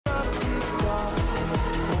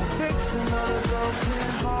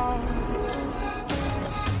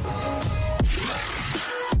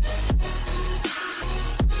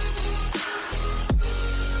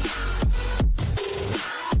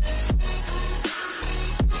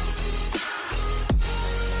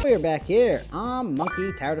We're back here on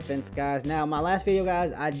Monkey Tower Defense, guys. Now, my last video,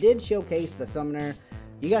 guys, I did showcase the summoner.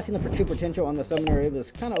 You guys seen the true potential on the summoner. It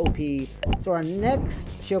was kind of OP. So our next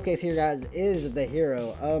showcase here, guys, is the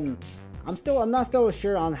hero. I'm not still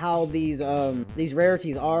sure on how these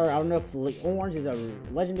rarities are. I don't know if orange is a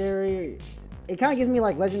legendary. It kind of gives me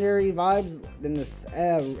like legendary vibes, then this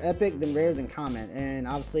epic, then rare, then common, and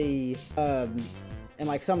obviously and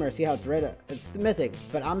like summoner, see how it's red, it's mythic,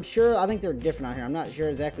 but I think they're different out here. I'm not sure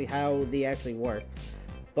exactly how they actually work,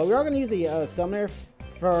 but we are going to use the summoner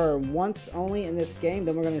for once only in this game.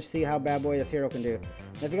 Then we're going to see how bad boy this hero can do.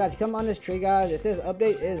 Now, if you guys come on this tree, guys, it says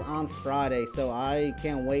update is on Friday, so I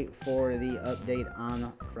can't wait for the update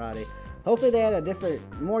on Friday. Hopefully they add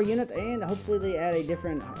more units, and hopefully they add a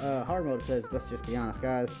different hard mode, because let's just be honest,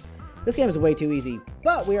 guys, this game is way too easy.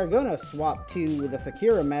 But we are going to swap to the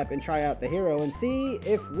Sakura map and try out the hero and see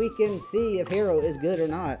if we can see if hero is good or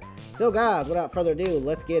not. So guys, without further ado,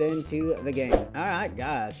 let's get into the game. Alright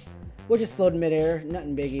guys, we're just floating midair,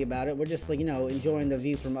 nothing biggy about it. We're just like, you know, enjoying the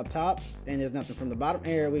view from up top, and there's nothing from the bottom.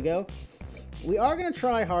 Here we go. We are going to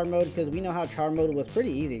try hard mode because we know how hard mode was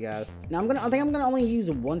pretty easy, guys. Now I think I'm going to only use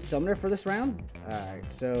one summoner for this round. Alright,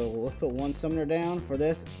 so let's put one summoner down for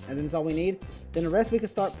this, and then that's all we need. Then the rest we can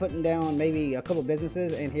start putting down maybe a couple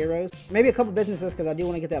businesses and heroes. Maybe a couple businesses because I do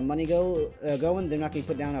want to get that money going. Then I can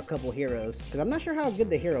put down a couple heroes because I'm not sure how good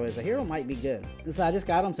the hero is. The hero might be good. So I just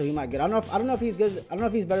got him, so he might get. I don't know if he's good. I don't know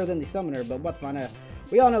if he's better than the summoner, but what's fine.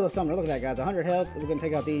 We all know the summoner. Look at that, guys. 100 health. We're gonna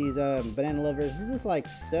take out these banana lovers. This is like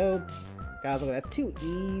so. Guys, look, that's too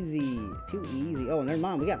easy. Too easy. Oh, never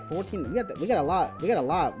mind. We got 14. We got a lot. We got a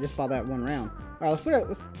lot just by that one round. All right,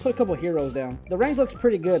 let's put a couple heroes down. The range looks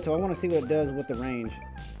pretty good, so I want to see what it does with the range.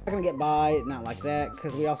 Not gonna get by, not like that,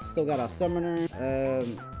 because we also still got a summoner.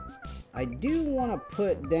 I do want to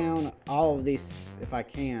put down all of these if I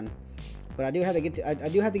can, but I do have to get to. I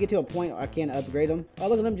do have to get to a point where I can upgrade them. Oh,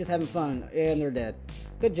 look at them just having fun, and they're dead.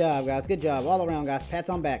 Good job, guys. Good job all around, guys. Pats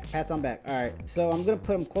on back. Pats on back. All right, so I'm gonna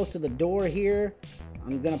put them close to the door here.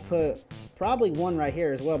 I'm gonna put probably one right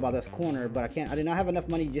here as well by this corner, but I can't. I do not have enough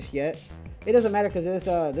money just yet. It doesn't matter because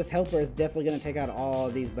this helper is definitely gonna take out all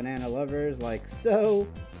these banana lovers like so,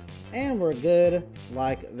 and we're good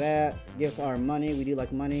like that. Gives our money. We do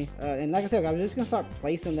like money, and like I said, I'm just gonna start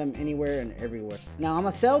placing them anywhere and everywhere. Now I'm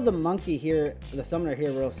gonna sell the monkey here, the summoner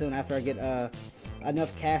here, real soon after I get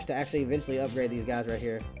enough cash to actually eventually upgrade these guys right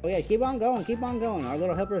here. Oh yeah, keep on going, keep on going. Our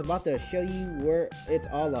little helper is about to show you where it's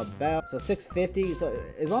all about. So 650. So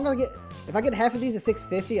as long as if I get half of these at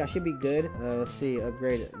 650, I should be good. Let's see,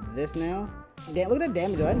 upgrade this now. Damn, look at that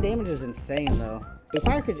damage. That damage is insane though. We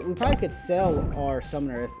probably could sell our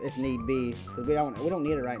summoner if need be, because we don't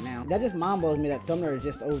need it right now. That just mind blows me that summoner is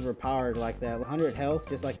just overpowered like that. 100 health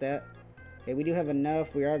just like that. Okay, we do have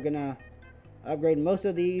enough. We are gonna upgrade most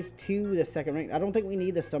of these to the second rank. I don't think we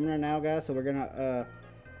need the summoner now, guys, so we're gonna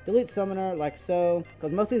delete summoner like so,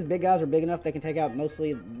 because most of these big guys are big enough they can take out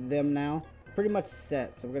mostly them now. Pretty much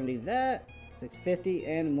set, so we're gonna do that. 650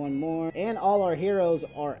 and one more, and all our heroes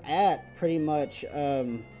are at pretty much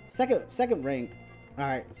second rank. All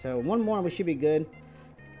right, so one more and we should be good.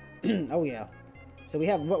 Oh yeah, so we're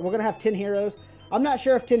gonna have 10 heroes. I'm not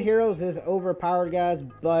sure if 10 heroes is overpowered, guys,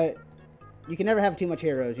 but you can never have too much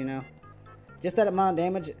heroes, you know. Just that amount of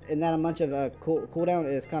damage and that much of a cooldown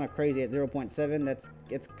is kind of crazy at 0.7.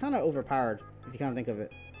 It's kind of overpowered if you kind of think of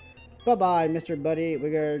it. Bye-bye, Mr. Buddy.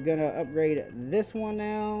 We're gonna upgrade this one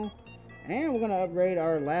now, and we're gonna upgrade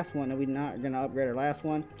our last one. And we're not gonna upgrade our last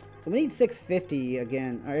one, so we need 650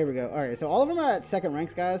 again. All right, here we go. All right, so all of them are at second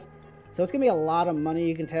ranks, guys. So it's gonna be a lot of money,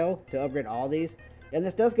 you can tell, to upgrade all these. And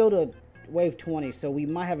this does go to wave 20, so we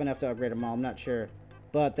might have enough to upgrade them all. I'm not sure,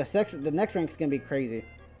 but the next rank is gonna be crazy.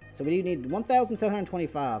 So we do need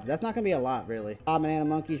 1,725. That's not going to be a lot, really. Banana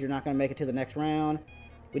monkeys, you're not going to make it to the next round.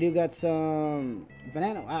 We do got some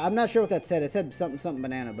banana. I'm not sure what that said. It said something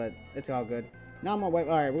banana, but it's all good. Now I'm going to wait.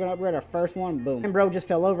 All right, we're going to upgrade our first one. Boom. And bro just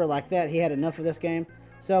fell over like that. He had enough for this game.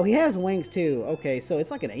 So he has wings, too. Okay, so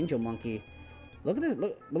it's like an angel monkey. Look at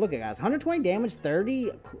this. Look at guys. 120 damage,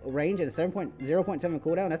 30 range, and a 0.7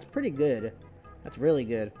 cooldown. That's pretty good. That's really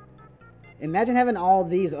good. Imagine having all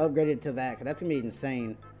these upgraded to that, because that's going to be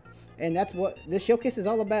insane. And that's what this showcase is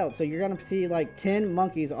all about. So you're going to see like 10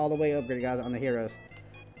 monkeys all the way upgraded, guys, on the heroes.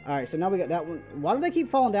 Alright, so now we got that one. Why do they keep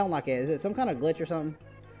falling down like that? Is it some kind of glitch or something?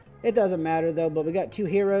 It doesn't matter, though. But we got 2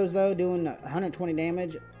 heroes, though, doing 120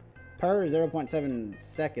 damage. per 0.7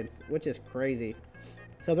 seconds, which is crazy.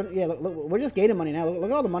 So yeah, look, we're just gaining money now. Look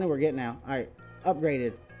at all the money we're getting now. All right,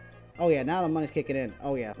 upgraded. Oh yeah, now the money's kicking in.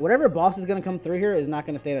 Oh yeah, whatever boss is gonna come through here is not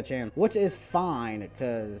gonna stand a chance, which is fine,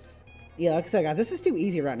 because yeah, like I said, guys, this is too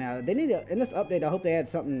easy right now. They need to, in this update, I hope they add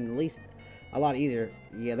something at least a lot easier.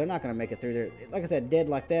 Yeah, they're not gonna make it through there. Like I said, dead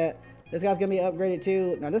like that. This guy's gonna be upgraded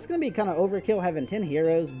too. Now this is gonna be kind of overkill having 10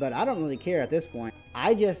 heroes, but I don't really care at this point.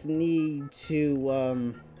 I just need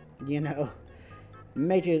to, you know,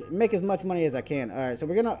 make as much money as I can. All right, so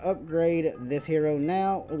we're gonna upgrade this hero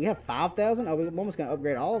now. We have 5,000. Oh, we're almost gonna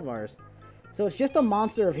upgrade all of ours. So it's just a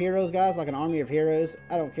monster of heroes, guys, like an army of heroes.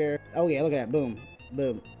 I don't care. Oh yeah, look at that. Boom,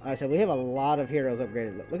 boom. All right, so we have a lot of heroes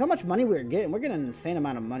upgraded. Look how much money we're getting. We're getting an insane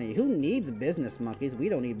amount of money. Who needs business monkeys? We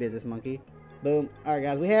don't need business monkey. Boom. All right,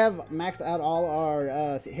 guys, we have maxed out all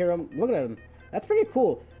our hero. Look at them. That's pretty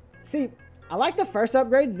cool. See, I like the first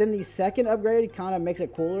upgrade. Then the second upgrade kind of makes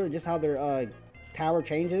it cooler, just how their tower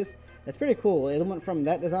changes. That's pretty cool. It went from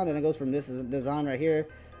that design, then it goes from this design right here.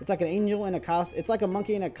 It's like an angel in a costume. It's like a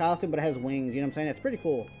monkey in a costume, but it has wings. You know what I'm saying? It's pretty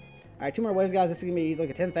cool. All right, 2 more waves, guys. This is gonna be like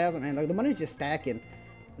a 10,000. Man, look, the money's just stacking.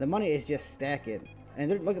 The money is just stacking.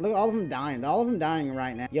 And look at all of them dying. All of them dying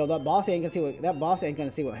right now. Yo, that boss ain't gonna see what. That boss ain't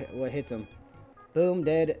gonna see what hits him. Boom,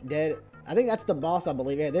 dead, dead. I think that's the boss, I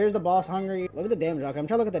believe. Yeah, there's the boss, hungry. Look at the damage. Okay, I'm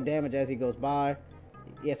trying to look at the damage as he goes by.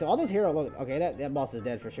 Yeah, so all those heroes, look, okay, that boss is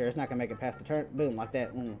dead for sure. It's not gonna make it past the turn. Boom, like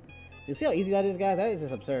that. You see how easy that is, guys? That is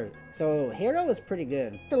just absurd. So hero is pretty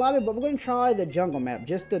good. It's a lobby, but we're gonna try the jungle map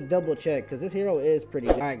just to double check, because this hero is pretty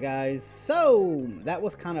good. All right, guys. So that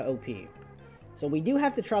was kind of OP. So we do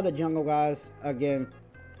have to try the jungle, guys. Again,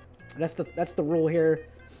 that's the rule here.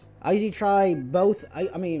 I usually try both.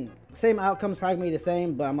 I mean, same outcome's probably gonna be the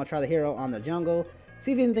same, but I'm gonna try the hero on the jungle.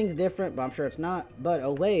 See if anything's different, but I'm sure it's not. But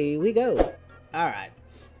away we go. All right.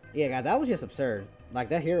 Yeah, guys, that was just absurd. Like,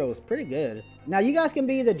 that hero is pretty good. Now, you guys can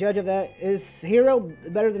be the judge of that. Is hero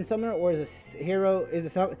better than summoner, or is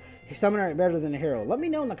a summoner better than a hero? Let me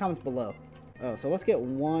know in the comments below. Oh, so let's get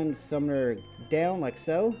one summoner down, like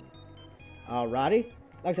so. Alrighty.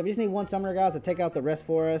 Like I said, we just need one summoner, guys, to take out the rest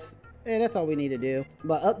for us. And that's all we need to do.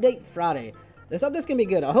 But update Friday. This update's gonna be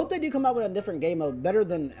good. I hope they do come out with a different game mode, better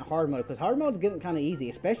than hard mode, because hard mode's getting kind of easy,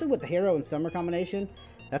 especially with the hero and summer combination.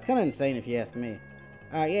 That's kind of insane if you ask me.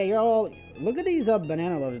 Alright, yeah, you're all... Look at these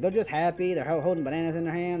banana lovers. They're just happy. They're holding bananas in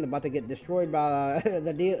their hand. They're about to get destroyed by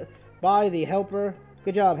the helper.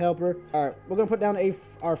 Good job, helper. Alright, we're going to put down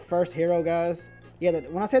our first hero, guys. Yeah,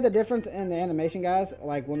 when I say the difference in the animation, guys,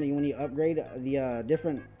 like when you upgrade the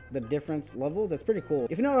different levels, that's pretty cool.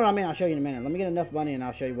 If you know what I mean, I'll show you in a minute. Let me get enough money and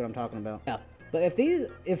I'll show you what I'm talking about. Yeah, but if these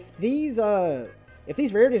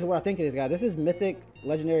rarities are what I think it is, guys, this is mythic,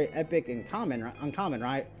 legendary, epic, and uncommon,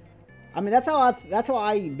 right? I mean, that's how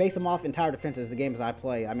I base them off in tower defenses, the games I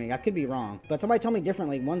play. I mean, I could be wrong, but somebody told me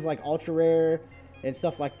differently. One's like ultra rare and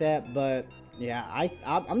stuff like that. But yeah,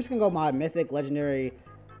 I'm just gonna go my mythic, legendary,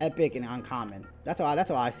 epic, and uncommon. That's how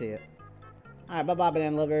I see it. All right, bye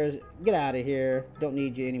banana lovers. Get out of here. Don't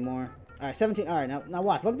need you anymore. All right, 17. All right, now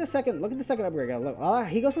watch. Look at the second upgrade, guys. Look,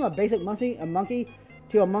 he goes from a basic monkey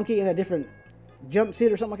to a monkey in a different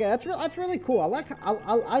jumpsuit or something like that. That's really cool.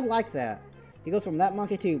 I like that. He goes from that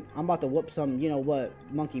monkey to, I'm about to whoop some, you know what,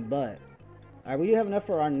 monkey butt. Alright, we do have enough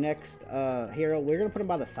for our next hero. We're going to put him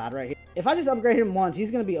by the side right here. If I just upgrade him once,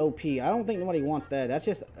 he's going to be OP. I don't think nobody wants that.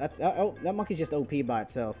 That monkey's just OP by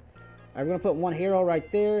itself. Alright, we're going to put one hero right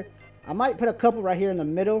there. I might put a couple right here in the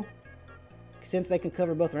middle, since they can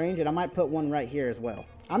cover both range. And I might put one right here as well.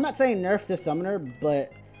 I'm not saying nerf this summoner,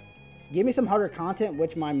 but give me some harder content,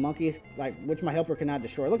 which my which my helper cannot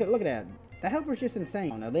destroy. Look at that. That helper's just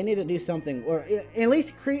insane. No, they need to do something, or at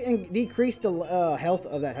least decrease the health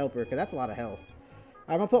of that helper, because that's a lot of health.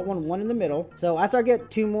 I'm gonna put one in the middle. So after I get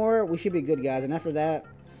 2 more, we should be good, guys. And after that,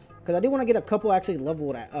 because I do want to get a couple actually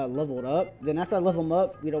leveled up. Then after I level them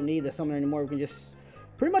up, we don't need the summoner anymore. We can just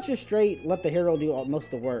pretty much just straight let the hero do most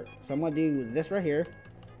of the work. So I'm gonna do this right here.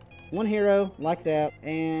 One hero like that,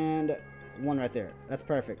 and one right there. That's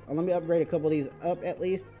perfect. Let me upgrade a couple of these up at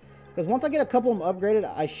least. Because once I get a couple of them upgraded,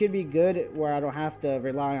 I should be good where I don't have to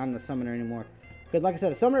rely on the summoner anymore. Because like I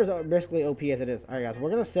said, the summoner is basically OP as it is. Alright guys, we're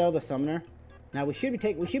going to sell the summoner. Now we should be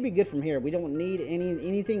good from here. We don't need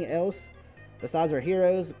anything else besides our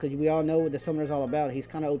heroes. Because we all know what the summoner is all about. He's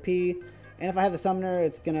kind of OP. And if I have the summoner,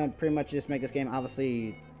 it's going to pretty much just make this game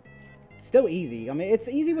obviously still easy. I mean, it's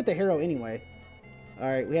easy with the hero anyway.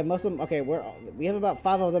 Alright, we have most of them. Okay, we have about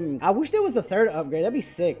 5 of them. I wish there was a third upgrade. That'd be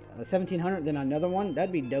sick. 1700, then another one.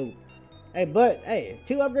 That'd be dope. Hey, but hey,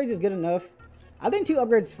 2 upgrades is good enough. I think 2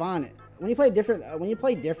 upgrades is fine. When you play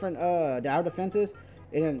different tower defenses,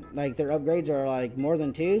 and then like their upgrades are like more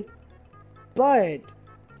than 2, but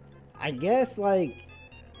I guess like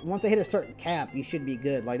once they hit a certain cap, you should be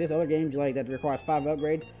good. Like this other games like that requires 5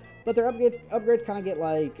 upgrades, but their upgrades kind of get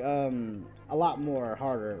like a lot more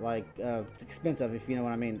harder, like expensive, if you know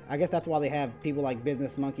what I mean. I guess that's why they have people like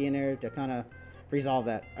Business Monkey in there to kind of resolve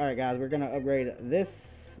that. All right, guys, we're gonna upgrade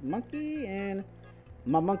this monkey and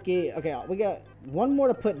my monkey. Okay, we got one more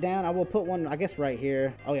to put down. I will put one, I guess, right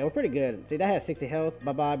here. Oh yeah, we're pretty good. See, that has 60 health.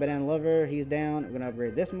 Bye-bye, Banana Lover. He's down. We're gonna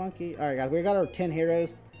upgrade this monkey. All right, guys, we got our 10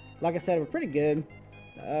 heroes. Like I said, we're pretty good.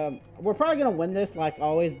 We're probably gonna win this, like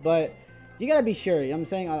always, but you gotta be sure. You know what I'm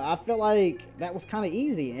saying? I feel like that was kind of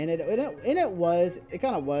easy, and it was. It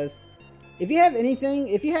kind of was. If you have anything,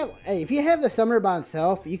 if you have the summoner by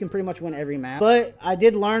himself, you can pretty much win every map. But I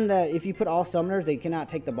did learn that if you put all summoners, they cannot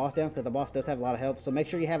take the boss down because the boss does have a lot of health. So make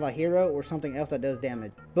sure you have a hero or something else that does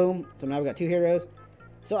damage. Boom. So now we got 2 heroes.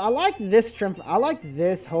 So I like this trim. I like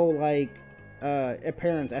this whole like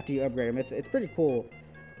appearance after you upgrade him. It's pretty cool.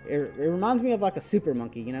 It reminds me of like a super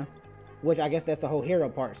monkey, you know, which I guess that's the whole hero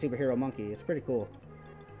part. Superhero monkey. It's pretty cool.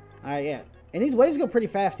 All right, yeah. And these waves go pretty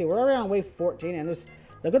fast too. We're already on wave 14, and there's.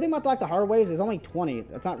 The good thing about like the hard waves is only 20.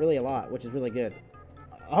 That's not really a lot, which is really good.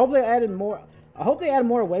 I hope they added more. I hope they add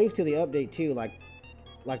more waves to the update too. Like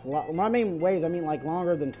when I mean waves, I mean like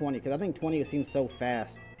longer than 20, because I think 20 seems so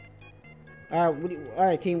fast. All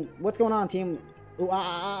right, team. What's going on, team? Ooh,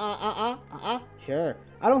 Sure.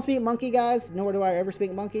 I don't speak monkey, guys. Nor do I ever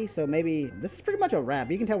speak monkey. So maybe this is pretty much a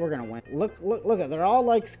wrap. You can tell we're gonna win. Look! They're all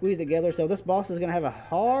like squeezed together. So this boss is gonna have a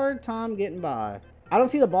hard time getting by. I don't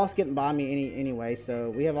see the boss getting by me anyway,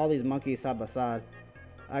 so we have all these monkeys side by side.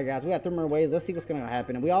 Alright guys, we got 3 more waves. Let's see what's going to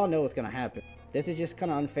happen, and we all know what's going to happen. This is just kind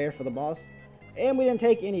of unfair for the boss. And we didn't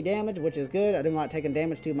take any damage, which is good. I did not take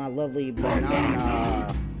damage to my lovely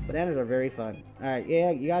banana. Bananas are very fun. Alright, yeah,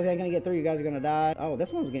 you guys ain't going to get through. You guys are going to die. Oh,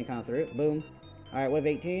 this one's getting kind of through. Boom. Alright, wave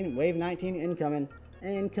 18. Wave 19, incoming.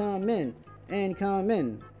 Incoming.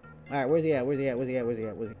 Alright, where's he at? We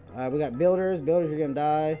got builders. Builders are gonna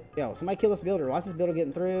die. Yo, somebody kill this builder. Watch this builder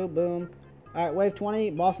getting through. Boom. Alright, wave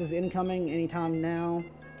 20. Boss is incoming anytime now.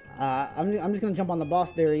 I'm just gonna jump on the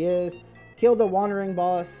boss. There he is. Kill the wandering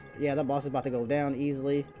boss. Yeah, that boss is about to go down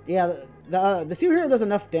easily. Yeah, the superhero does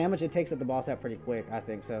enough damage. It takes the boss out pretty quick, I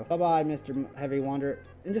think so. Bye-bye, Mr. Heavy Wanderer.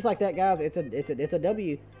 And just like that, guys, it's a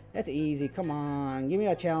W. That's easy. Come on. Give me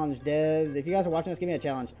a challenge, devs. If you guys are watching this, give me a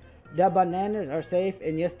challenge. The bananas are safe,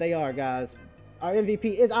 and yes, they are, guys. Our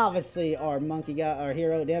MVP is obviously our monkey guy, our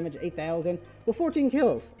hero. Damage 8,000 with 14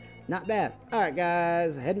 kills. Not bad. All right,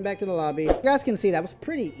 guys, heading back to the lobby. You guys can see that was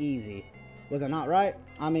pretty easy. Was it not, right?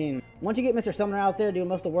 I mean, once you get Mr. Summoner out there doing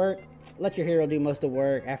most of the work, let your hero do most of the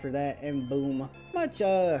work after that, and boom.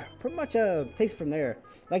 Pretty much takes it from there.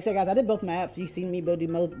 Like I said, guys, I did both maps. You've seen me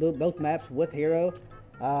do both maps with hero.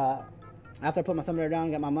 After I put my Summoner down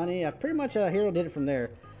and got my money, I pretty much hero did it from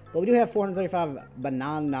there. But we do have 435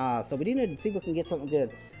 bananas, so we need to see if we can get something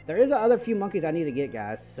good. There is other few monkeys I need to get,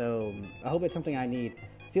 guys, so I hope it's something I need.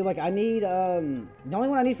 See, like, I need, the only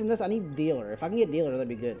one I need from this, I need dealer. If I can get dealer, that'd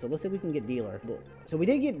be good. So let's see if we can get dealer. So we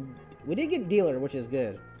did get dealer, which is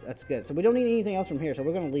good. That's good. So we don't need anything else from here, so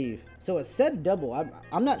we're gonna leave. So it said double.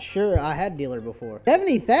 I'm not sure I had dealer before.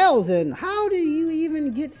 70,000? How do you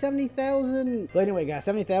even get 70,000? But anyway, guys,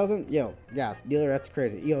 70,000. Yo, guys, dealer, that's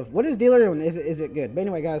crazy. Yo, what is dealer and is it good? But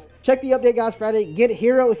anyway, guys, check the update, guys. Friday, get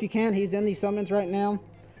hero if you can. He's in these summons right now.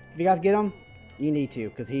 If you guys get him, you need to,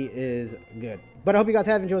 because he is good. But I hope you guys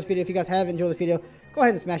have enjoyed this video. If you guys have enjoyed this video, go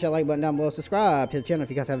ahead and smash that like button down below. Subscribe to the channel if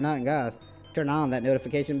you guys have not, and guys, turn on that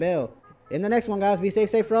notification bell. In the next one, guys, be safe,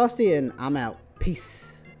 stay frosty, and I'm out. Peace.